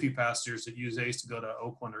have very few passengers that use ACE to go to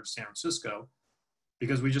Oakland or San Francisco,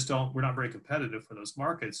 because we're not very competitive for those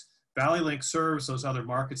markets. Valley Link serves those other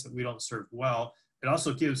markets that we don't serve well. It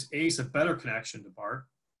also gives ACE a better connection to BART.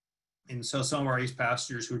 And so some of our ACE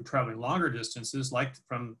passengers who are traveling longer distances, like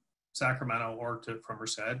from Sacramento or from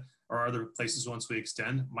Merced or other places once we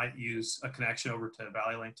extend, might use a connection over to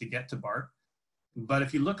Valley Link to get to BART. But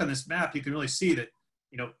if you look on this map, you can really see that,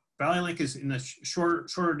 Valley Link is in the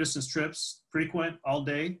shorter distance trips, frequent all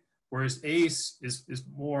day, whereas ACE is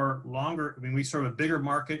more longer. I mean, we serve a bigger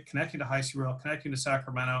market, connecting to High Sea Rail, connecting to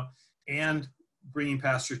Sacramento, and bringing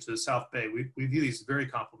passengers to the South Bay. We view these very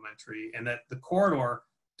complementary, and that the corridor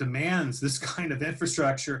demands this kind of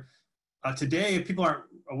infrastructure. Today, if people aren't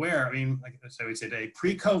aware, I mean, like I would say today,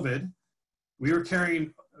 pre-COVID, we were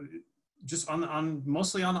carrying just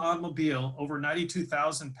mostly on the automobile, over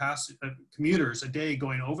 92,000 commuters a day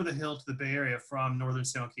going over the hill to the Bay Area from northern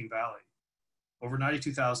San Joaquin Valley. Over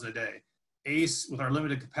 92,000 a day. ACE, with our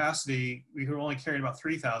limited capacity, we were only carrying about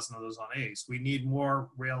 3,000 of those on ACE. We need more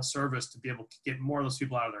rail service to be able to get more of those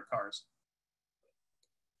people out of their cars.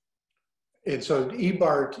 And so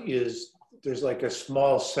eBART there's like a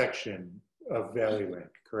small section of Valley Link,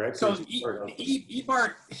 correct? So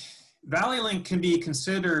eBART, Valley Link can be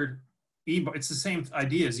considered eBART. It's the same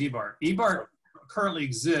idea as eBART. eBART currently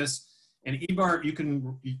exists, and eBART, you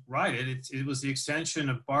can ride it. It was the extension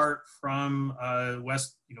of BART from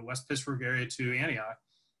West Pittsburgh area to Antioch,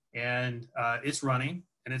 and it's running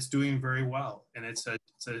and it's doing very well. And it's a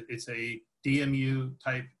DMU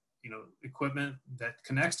type equipment that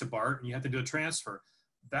connects to BART, and you have to do a transfer.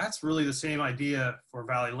 That's really the same idea for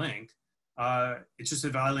Valley Link. It's just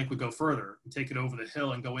that Valley Link would go further and take it over the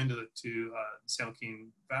hill and go into San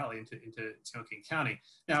Joaquin Valley, into San Joaquin County.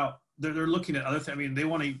 Now, they're looking at other things. I mean, they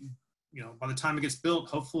want to, by the time it gets built,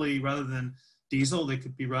 hopefully rather than diesel, they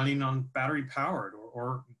could be running on battery powered,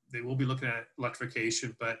 or they will be looking at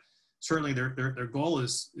electrification. But certainly their goal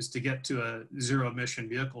is to get to a zero emission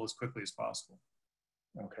vehicle as quickly as possible.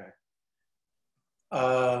 Okay.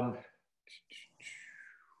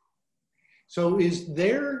 So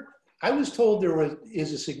I was told there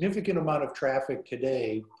is a significant amount of traffic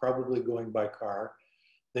today, probably going by car,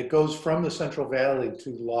 that goes from the Central Valley to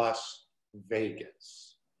Las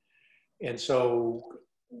Vegas. And so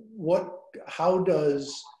how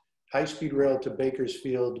does high-speed rail to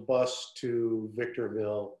Bakersfield, bus to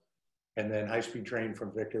Victorville, and then high-speed train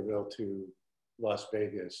from Victorville to Las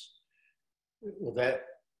Vegas.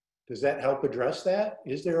 Does that help address that?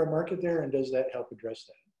 Is there a market there, and does that help address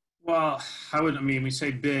that? Well, I mean, we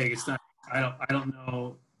say big, it's not, I don't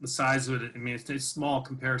know the size of it. I mean, it's a small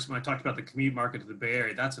comparison. When I talked about the commute market to the Bay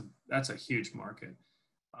Area, that's a huge market.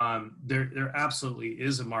 There absolutely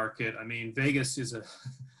is a market. I mean, Vegas is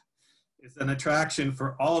is an attraction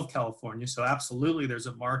for all of California. So absolutely there's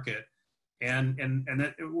a market. And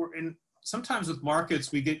sometimes with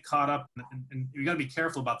markets, we get caught up and you got to be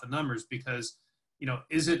careful about the numbers because, you know,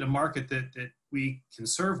 is it a market that we can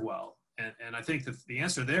serve well? And I think that the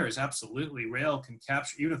answer there is absolutely. Rail can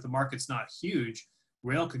capture, even if the market's not huge,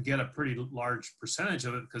 rail could get a pretty large percentage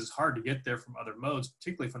of it because it's hard to get there from other modes,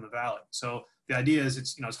 particularly from the valley. So the idea is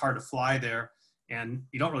it's hard to fly there and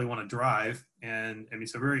you don't really want to drive. And I mean,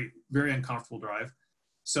 it's a very, very uncomfortable drive.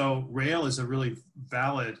 So rail is a really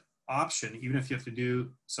valid option, even if you have to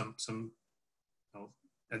do some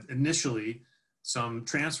initially some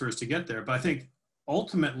transfers to get there. But I think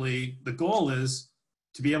ultimately the goal is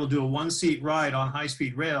to be able to do a one-seat ride on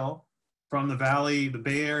high-speed rail from the valley, the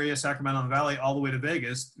Bay Area, Sacramento and the Valley, all the way to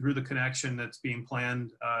Vegas through the connection that's being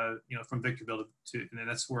planned, from Victorville to, and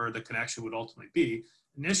that's where the connection would ultimately be.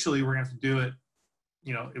 Initially, we're going to have to do it,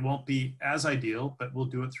 it won't be as ideal, but we'll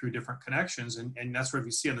do it through different connections. And that's where, if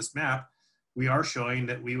you see on this map, we are showing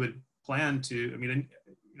that we would plan to,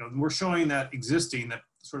 we're showing that existing, that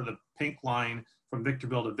sort of the pink line from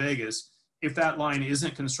Victorville to Vegas. If that line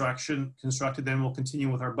isn't constructed, then we'll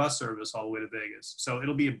continue with our bus service all the way to Vegas. So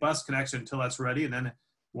it'll be a bus connection until that's ready. And then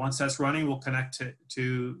once that's running, we'll connect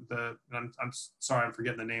to the, I'm sorry, I'm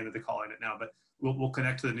forgetting the name that they're calling it now, but we'll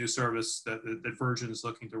connect to the new service that Virgin is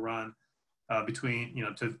looking to run between,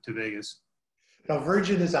 to Vegas. Now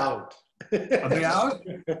Virgin is out. Are they out?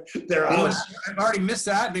 They're out. I've already missed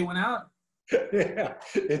that. They went out. Yeah,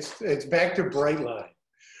 it's back to Brightline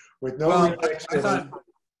with no. Well, I thought.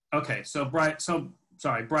 Okay, so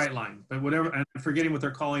Brightline, but whatever. I'm forgetting what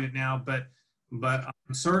they're calling it now. But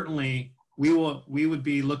certainly we would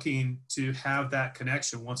be looking to have that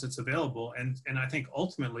connection once it's available, and I think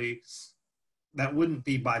ultimately that wouldn't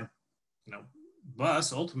be by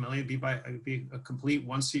bus. Ultimately, it'd be a complete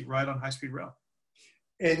one-seat ride on high-speed rail.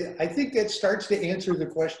 And I think that starts to answer the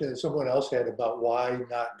question that someone else had about why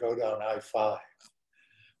not go down I-5.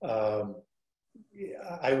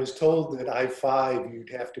 I was told that I-5,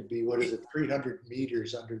 you'd have to be, 300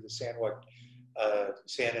 meters under the San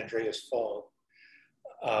Andreas Fault.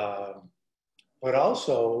 But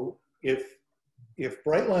also, if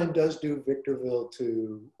Brightline does do Victorville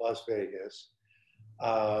to Las Vegas,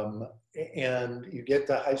 and you get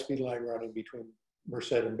the high-speed line running between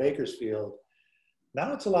Merced and Bakersfield,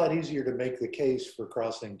 now it's a lot easier to make the case for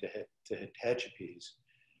crossing to Tehachapi's.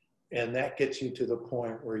 And that gets you to the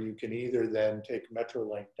point where you can either then take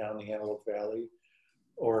Metrolink down the Antelope Valley,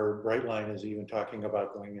 or Brightline is even talking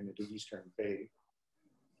about going into the Eastern Bay.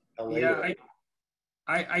 Yeah,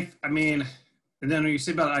 I mean, and then when you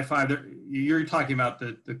say about I-5, you're talking about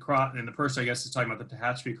the cross, and the person I guess is talking about the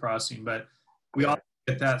Tehachapi crossing, but we all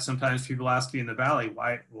get that sometimes. People ask me in the valley,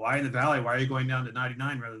 why in the valley? Why are you going down to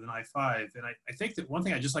 99 rather than I-5? And I think that one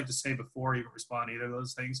thing I'd just like to say before you respond to either of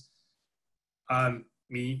those things,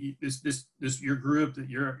 your group,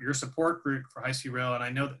 your support group for high-speed rail, and I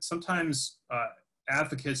know that sometimes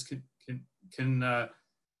advocates can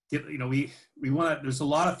get, we want to, there's a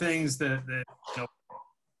lot of things that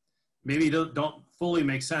maybe don't fully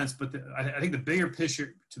make sense, but I think the bigger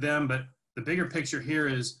picture to them, but the bigger picture here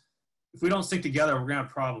is, if we don't stick together, we're gonna have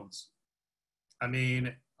problems. I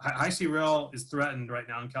mean, high-speed rail is threatened right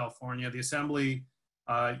now in California. The Assembly,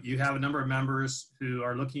 you have a number of members who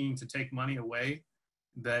are looking to take money away.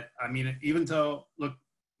 That, I mean, even though, look,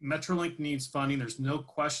 Metrolink needs funding, there's no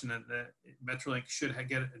question that Metrolink should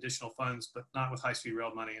get additional funds, but not with high-speed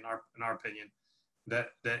rail money, in our opinion. That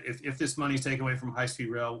if this money is taken away from high-speed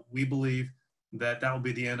rail, we believe that will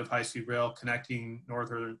be the end of high-speed rail connecting north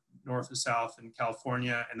to south in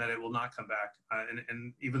California, and that it will not come back.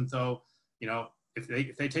 And even though, if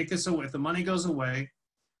they take this away, if the money goes away,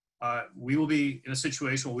 we will be in a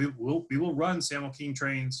situation where we will run San Joaquin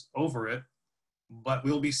trains over it, but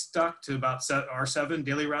we'll be stuck to about our 7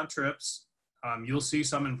 daily round trips. You'll see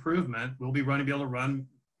some improvement. We'll be able to run,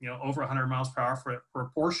 over 100 miles per hour for a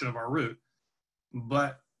portion of our route.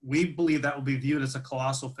 But we believe that will be viewed as a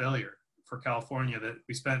colossal failure for California, that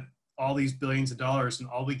we spent all these billions of dollars and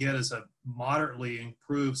all we get is a moderately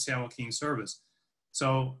improved San Joaquin service.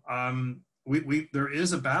 So there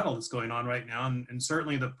is a battle that's going on right now, and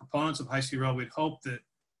certainly the proponents of high-speed rail, we'd hope that,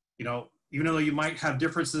 even though you might have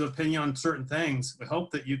differences of opinion on certain things, we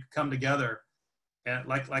hope that you come together and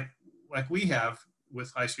like we have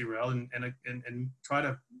with high-speed rail and try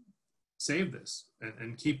to save this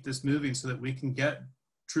and keep this moving so that we can get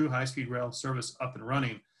true high-speed rail service up and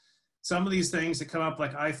running. Some of these things that come up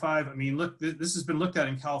like I-5, I mean, look, this has been looked at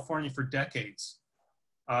in California for decades.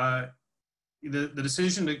 The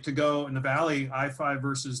decision to go in the Valley, I-5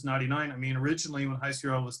 versus 99, I mean, originally when high-speed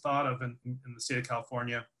rail was thought of in the state of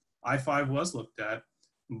California, I-5 was looked at,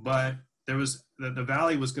 but there was, the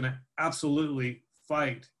Valley was gonna absolutely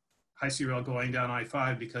fight high-speed rail going down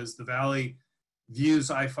I-5 because the Valley views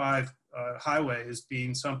I-5 highway as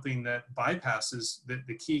being something that bypasses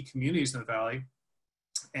the key communities in the Valley,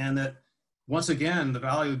 and that once again the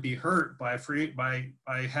Valley would be hurt by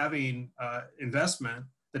having investment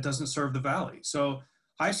that doesn't serve the Valley. So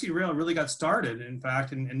high-speed rail really got started, in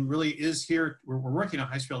fact, and really is here. We're working on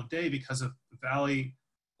high-speed rail today because of the Valley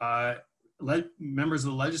members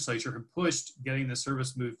of the legislature who pushed getting the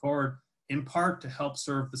service moved forward, in part to help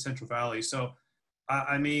serve the Central Valley. So,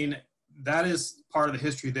 I mean, that is part of the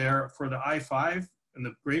history there for the I-5 and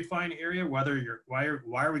the Grapevine area. Why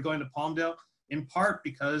are we going to Palmdale? In part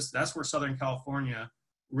because that's where Southern California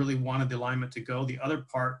really wanted the alignment to go. The other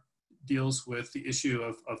part deals with the issue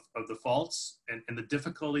of the faults and the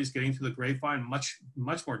difficulties getting through the Grapevine, much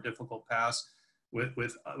more difficult pass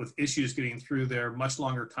with issues getting through there, much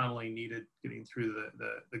longer tunneling needed getting through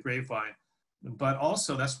the Grapevine. But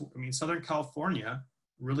also Southern California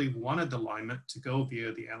really wanted the alignment to go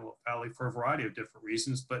via the Antelope Valley for a variety of different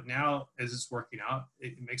reasons. But now, as it's working out,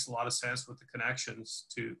 it makes a lot of sense with the connections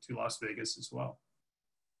to Las Vegas as well.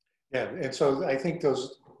 Yeah, and so I think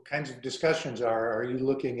those kinds of discussions are you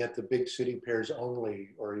looking at the big city pairs only,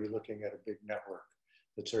 or are you looking at a big network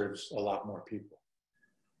that serves a lot more people?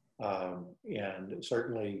 And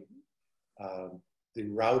certainly the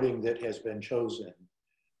routing that has been chosen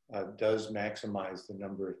does maximize the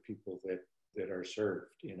number of people that are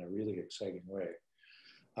served in a really exciting way.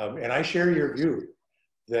 And I share your view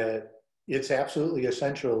that it's absolutely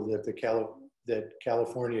essential that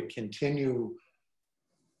California continue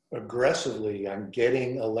aggressively on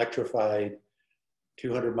getting electrified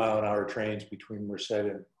 200-mile-an-hour trains between Merced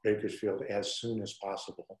and Bakersfield as soon as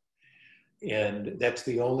possible. And that's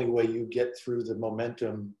the only way you get through the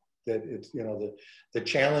momentum that it's, the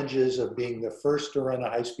challenges of being the first to run a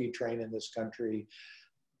high-speed train in this country,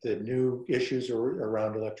 the new issues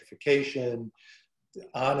around electrification,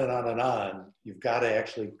 on and on and on. You've got to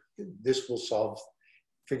actually, this will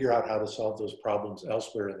figure out how to solve those problems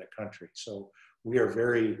elsewhere in the country. So we are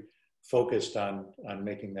very focused on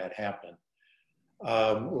making that happen.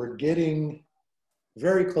 We're getting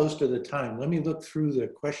very close to the time. Let me look through the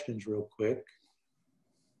questions real quick.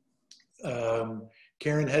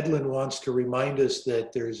 Karen Hedlund wants to remind us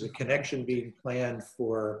that there's a connection being planned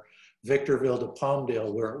for Victorville to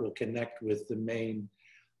Palmdale, where it will connect with the main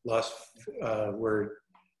where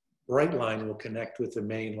Brightline will connect with the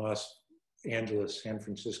main Los Angeles, San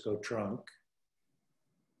Francisco trunk.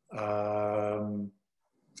 Hello,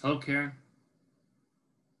 Karen.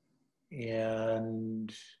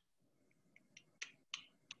 And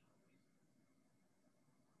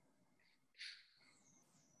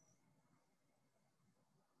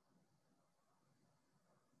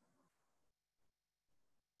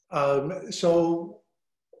so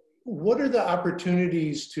what are the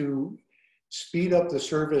opportunities to speed up the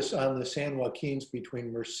service on the San Joaquins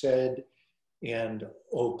between Merced and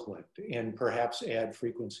Oakland, and perhaps add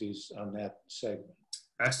frequencies on that segment?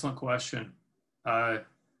 Excellent question.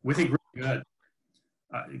 We think really good.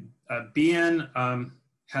 BN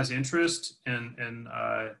has interest in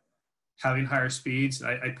having higher speeds.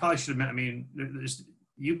 I probably should have, there's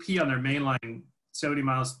UP on their main line,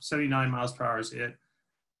 79 miles per hour is it.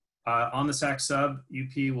 On the SAC sub,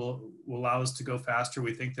 UP will allow us to go faster.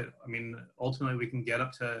 We think that, ultimately we can get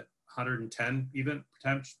up to 110 even,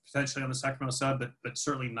 potentially on the Sacramento sub, but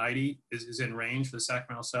certainly 90 is in range for the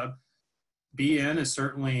Sacramento sub. BN is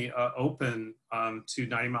certainly open to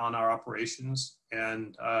 90-mile-an-hour operations,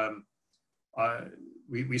 and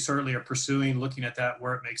we certainly are looking at that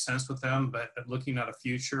where it makes sense with them, but looking at a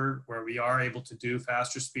future where we are able to do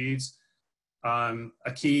faster speeds.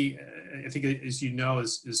 A key, I think, as you know,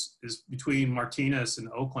 is between Martinez and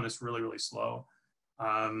Oakland, it's really, really slow.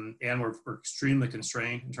 And we're extremely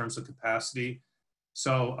constrained in terms of capacity.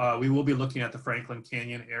 So we will be looking at the Franklin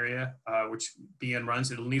Canyon area, which BN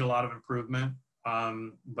runs. It'll need a lot of improvement,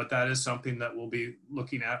 but that is something that we'll be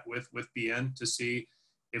looking at with BN to see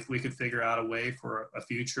if we could figure out a way for a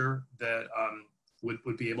future that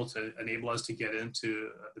would be able to enable us to get into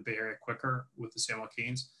the Bay Area quicker with the San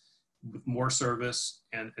Joaquins. with more service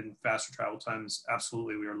and faster travel times,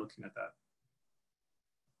 absolutely, we are looking at that.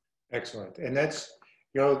 Excellent. And that's,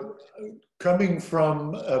 you know, coming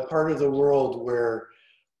from a part of the world where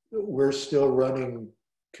we're still running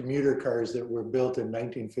commuter cars that were built in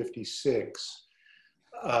 1956.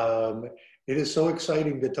 It is so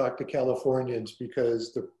exciting to talk to Californians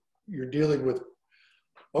because you're dealing with,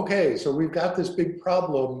 okay, so we've got this big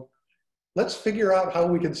problem. Let's figure out how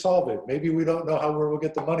we can solve it. Maybe we don't know where we'll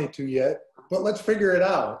get the money to yet, but let's figure it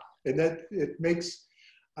out. And that it makes,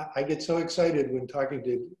 I get so excited when talking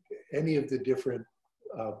to any of the different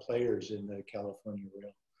players in the California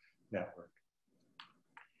Rail network.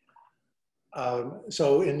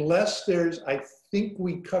 So unless I think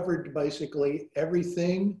we covered basically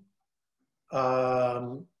everything.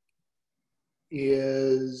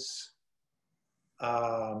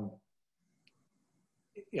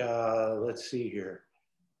 Let's see here.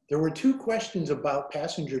 There were two questions about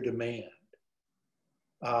passenger demand.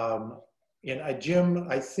 And Jim,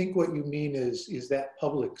 I think what you mean is that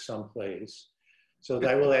public someplace? So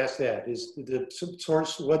I will ask that. Is the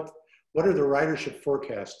source, what are the ridership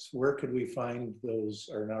forecasts? Where could we find those,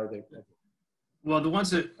 or are they public? Well, the ones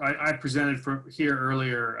that I presented for here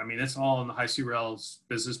earlier, I mean, it's all in the High Speed Rail's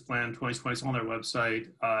business plan 2020. It's on their website.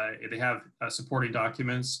 They have supporting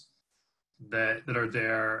documents that are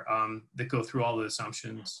there that go through all the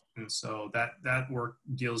assumptions. And so that work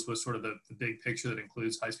deals with sort of the big picture that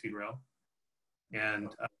includes high speed rail. And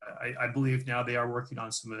I believe now they are working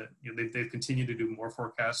on some of it. You know, they've continued to do more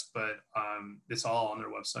forecasts, but it's all on their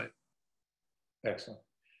website. Excellent.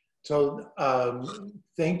 So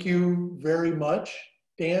thank you very much,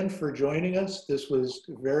 Dan, for joining us. This was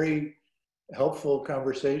a very helpful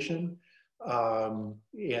conversation. And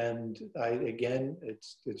again,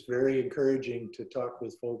 it's very encouraging to talk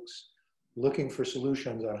with folks looking for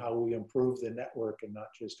solutions on how we improve the network and not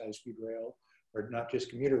just high-speed rail or not just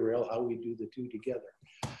commuter rail, how we do the two together.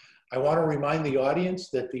 I want to remind the audience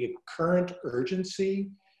that the current urgency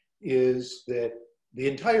is that the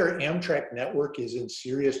entire Amtrak network is in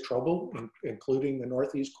serious trouble, including the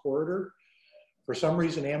Northeast Corridor. For some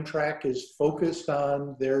reason, Amtrak is focused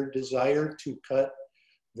on their desire to cut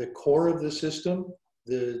the core of the system,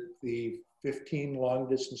 the 15 long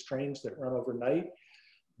distance trains that run overnight.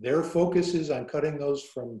 Their focus is on cutting those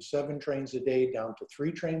from 7 trains a day down to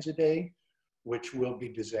 3 trains a day, which will be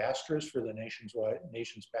disastrous for the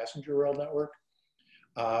nation's passenger rail network.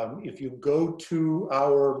 If you go to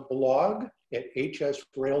our blog at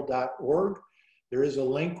hsrail.org, there is a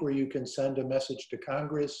link where you can send a message to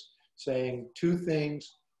Congress saying 2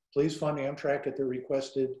 things. Please fund Amtrak at the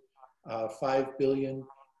requested $5 billion,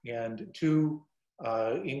 and 2,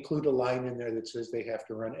 include a line in there that says they have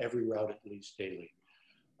to run every route at least daily.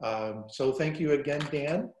 So thank you again,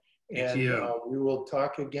 Dan. And we will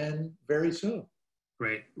talk again very soon.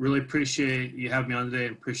 Great. Really appreciate you having me on today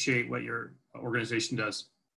and appreciate what your organization does.